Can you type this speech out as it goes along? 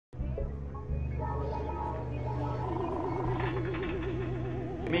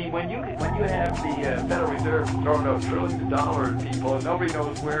mean, when you have the Federal Reserve throwing out trillions of dollars at people and nobody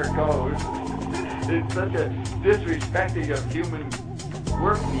knows where it goes, it's such a disrespecting of human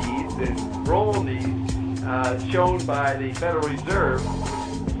work needs and role needs shown by the Federal Reserve,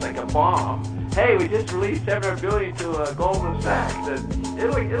 like a bomb. Hey, we just released $700 billion to Goldman Sachs, and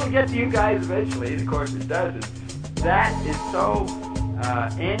it'll get to you guys eventually. And of course, it doesn't. That is so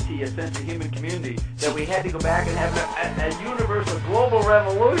anti a sense of human community that we had to go back and have a universal global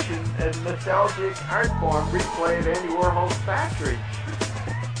revolution as a nostalgic art form replay of Andy Warhol's Factory.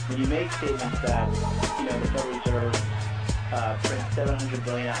 When you make statements that, you know, the Federal Reserve prints $700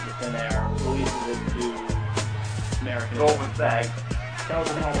 billion out into thin air, releases it to American Goldman Sachs, tells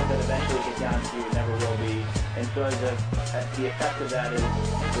them all that eventually get down to you, it never will be. And so the effect of that is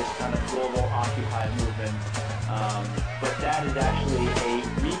this kind of global Occupy movement. But that is actually a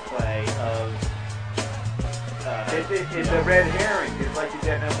replay of... It's a red herring. It's like you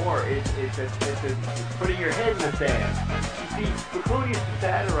get no more. It's putting your head in the sand. You see, Bakunin used to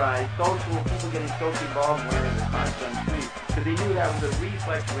satirize people getting socially involved and wearing the constant sleeve because he knew that was a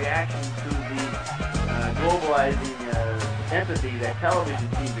reflex reaction to the globalizing empathy that television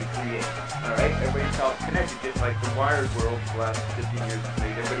seemed to create. All right, everybody felt connected, just like the wired world for the last 15 years has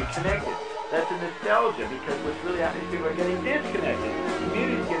made everybody connected. That's a nostalgia, because what's really happening is people are getting disconnected. The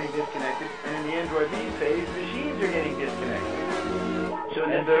community's getting disconnected, and in the Android B phase, machines are getting disconnected. So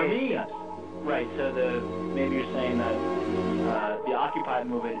in they're mean. Right, so maybe you're saying that the Occupy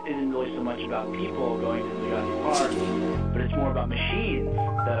movement isn't really so much about people going to the parks, but it's more about machines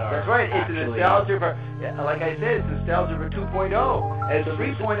that are... That's right, it's a nostalgia for, like I said, it's nostalgia for 2.0. As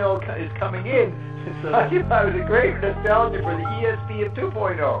 3.0 is coming in, Occupy was a great nostalgia for the ESP of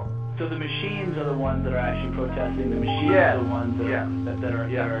 2.0. So the machines are the ones that are actually protesting. The machines are the ones that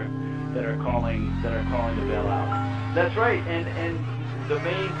are calling the bailout. That's right, and the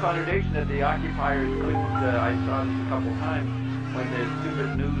main contradiction that the occupiers couldn't. I saw this a couple times when the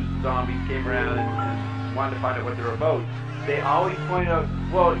stupid news zombies came around and wanted to find out what they're about. They always point out,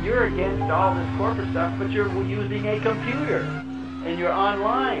 well, you're against all this corporate stuff, but you're using a computer and you're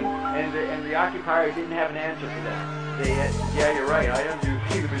online, and the occupier didn't have an answer for that. They had, yeah, you're right, I am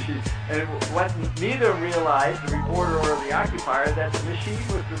using the machine. And what neither realized, the reporter or the occupier, that the machine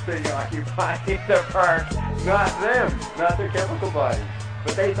was the thing occupying the park, not them, not their chemical bodies.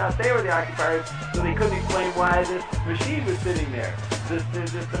 But they thought they were the occupiers, so they couldn't explain why this machine was sitting there. The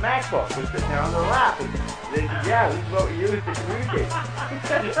MacBook was sitting there on their lap. And they said, yeah, this is what we use to communicate.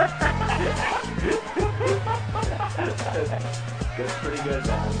 That's pretty good,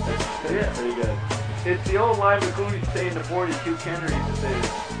 man. That's pretty good. It's the old line McLuhan used to say in the 42 Kennedy used to say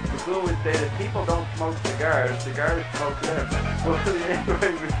this. McLuhan would say that people don't smoke cigars smoke them. Well, the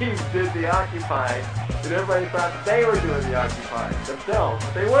Android machines did the Occupy, and everybody thought that they were doing the Occupy themselves,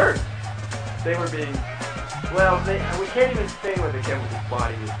 but they weren't. They were being, well, we can't even say what the chemical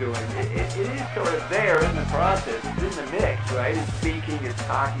body was doing. It is sort of there in the process. It's in the mix, right? It's speaking, it's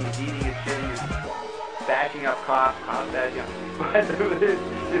talking, it's eating, it's shitting, it's bashing up cops, bashing up. But it's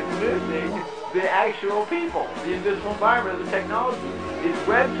missing the actual people, the invisible environment of the technology. It's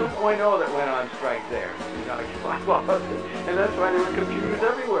Web 2.0 that went on strike there. And that's why there were computers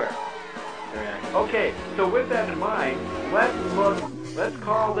everywhere. Okay, so with that in mind, let's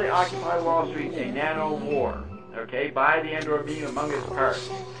call the Occupy Wall Street a nano war. Okay, by the Android being among its parts.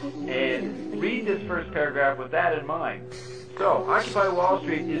 And read this first paragraph with that in mind. So, Occupy Wall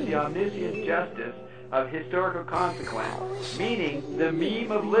Street is the omniscient justice of historical consequence, meaning the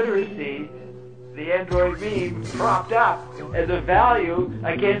meme of literacy, the Android meme, propped up as a value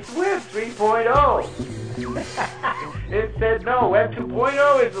against Web 3.0. It said, no, Web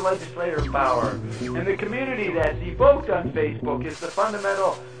 2.0 is the legislative power. And the community that's evoked on Facebook is the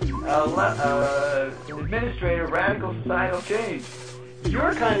fundamental administrative radical societal change.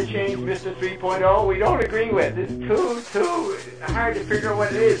 Your kind of change, Mr. 3.0, we don't agree with. It's too hard to figure out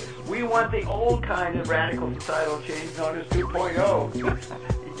what it is. We want the old kind of radical societal change known as 2.0. You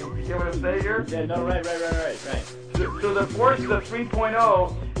get what I'm saying here? Yeah, no, right. So the forces of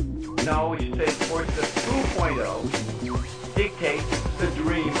 3.0, no, we should say the forces of 2.0 dictate the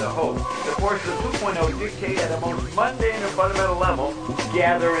dream, the hope. The forces of 2.0 dictate at a most mundane and fundamental level,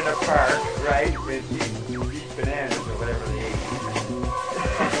 gather in a park, right, with these bananas or whatever they ate.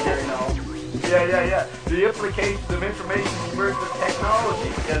 Yeah. The implications of information emerge of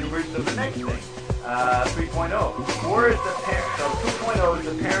technology and emerges of the next thing. 3.0. War is the parent, so 2.0 is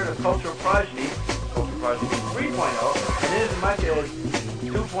the parent of cultural progeny 3.0, and inasmuch as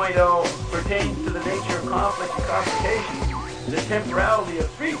 2.0 pertains to the nature of conflict and confrontation, the temporality of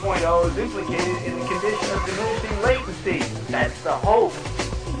 3.0 is implicated in the condition of diminishing latency. That's the hope.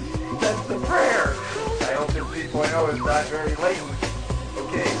 prayer. I hope that 3.0 is not very latent.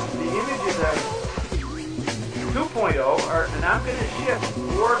 Okay, the images of 2.0 are, and I'm going to shift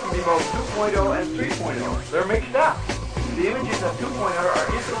war can be both 2.0 and 3.0. They're mixed up. The images of 2.0 are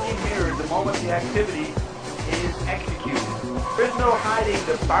instantly mirrored the moment the activity is executed. There's no hiding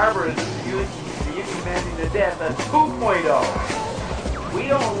the barbarism, the inhumanity, the death of 2.0. We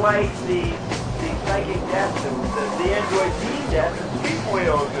don't like the psychic death, the android beam death that 3.0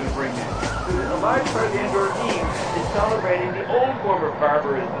 is going to bring in. So a large part of the android beam is celebrating the old form of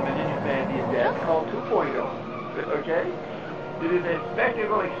barbarism and inhumanity and death called 2.0. Okay? It is a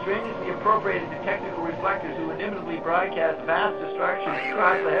spectacle extraneously appropriated to technical reflectors who inimitable broadcast vast destruction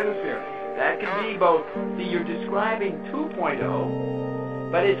across the hemisphere. That can be both, see, you're describing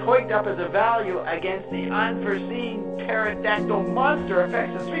 2.0, but it's hoiked up as a value against the unforeseen pterodactyl monster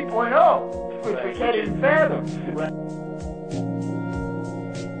effects of 3.0, which we can't even fathom.